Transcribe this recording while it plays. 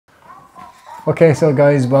Okay, so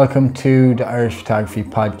guys, welcome to the Irish Photography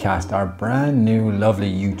Podcast, our brand new lovely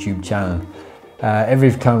YouTube channel.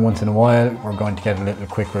 Every time once in a while, we're going to get a little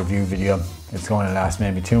quick review video. It's going to last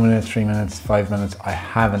maybe 2 minutes, 3 minutes, 5 minutes. I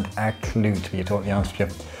haven't a clue, to be totally honest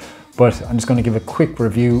with you. But I'm just going to give a quick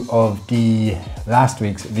review of the last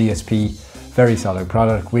week's VSP very solid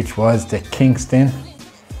product, which was the Kingston.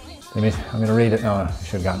 I'm going to read it now. I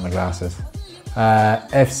should have gotten my glasses.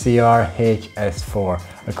 FCR HS4.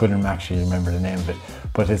 I couldn't actually remember the name of it,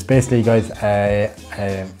 but it's basically, guys,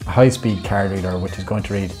 a high-speed card reader which is going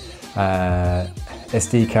to read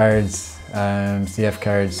SD cards, CF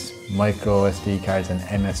cards, micro SD cards, and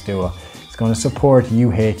MS Duo. It's going to support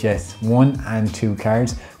UHS 1 and 2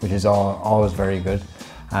 cards, which is always very good.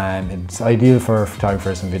 It's ideal for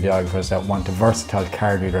photographers and videographers that want a versatile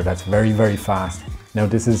card reader that's very, very fast. Now,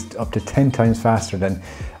 this is up to 10 times faster than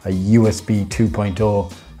a USB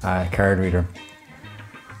 2.0 card reader.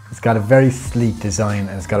 It's got a very sleek design,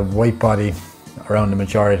 and it's got a white body around the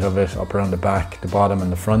majority of it, up around the back, the bottom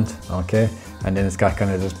and the front, okay? And then it's got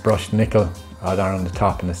kind of this brushed nickel around the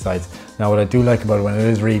top and the sides. Now, what I do like about it, when it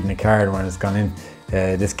is reading the card, when it's gone in,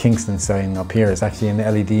 this Kingston sign up here is actually an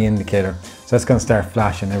LED indicator. So that's going to start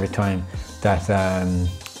flashing every time that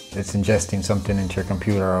it's ingesting something into your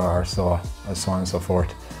computer or so on and so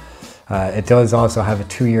forth. It does also have a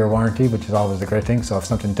 2-year warranty, which is always a great thing. So if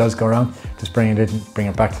something does go wrong, just bring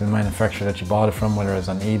it back to the manufacturer that you bought it from, whether it's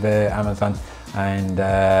on eBay, Amazon, and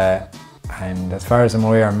as far as I'm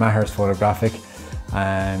aware, Maher's Photographic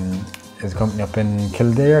is a company up in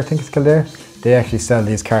Kildare, I think it's Kildare. They actually sell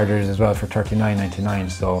these card readers as well for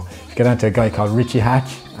 $39.99. So if you get onto a guy called Richie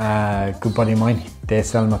Hatch, good buddy of mine, they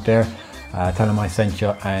sell them up there. Tell him I sent you,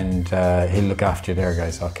 and he'll look after you there,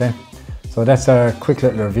 guys, okay? So that's a quick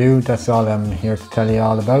little review. That's all I'm here to tell you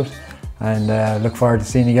all about, and look forward to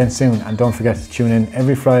seeing you again soon. And don't forget to tune in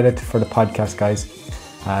every Friday for the podcast, guys.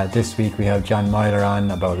 This week we have John Myler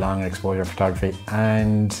on about long exposure photography,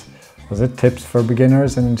 and was it tips for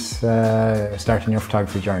beginners and starting your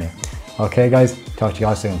photography journey. Okay, guys, talk to you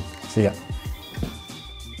all soon. See ya.